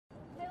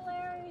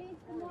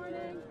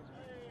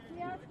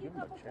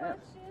couple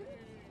questions.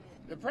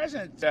 The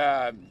president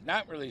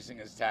not releasing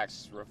his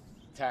tax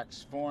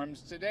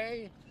forms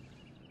today.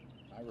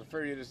 I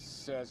refer you to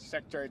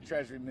Secretary of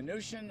Treasury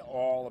Mnuchin,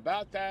 all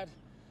about that.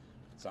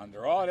 It's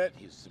under audit.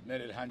 He's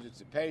submitted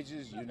hundreds of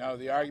pages. You know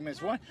the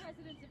arguments. One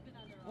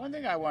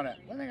thing I want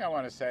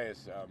to say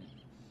is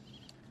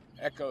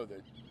echo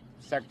the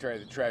Secretary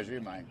of the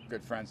Treasury, my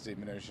good friend Steve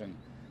Mnuchin.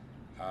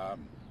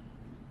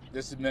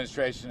 This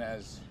administration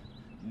has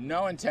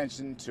no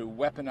intention to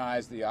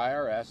weaponize the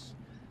IRS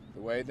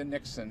the way the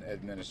Nixon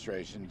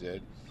administration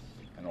did.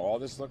 And all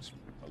this looks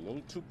a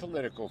little too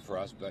political for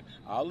us, but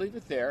I'll leave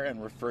it there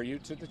and refer you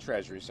to the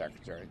Treasury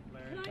Secretary.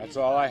 That's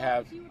all I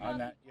have on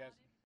that.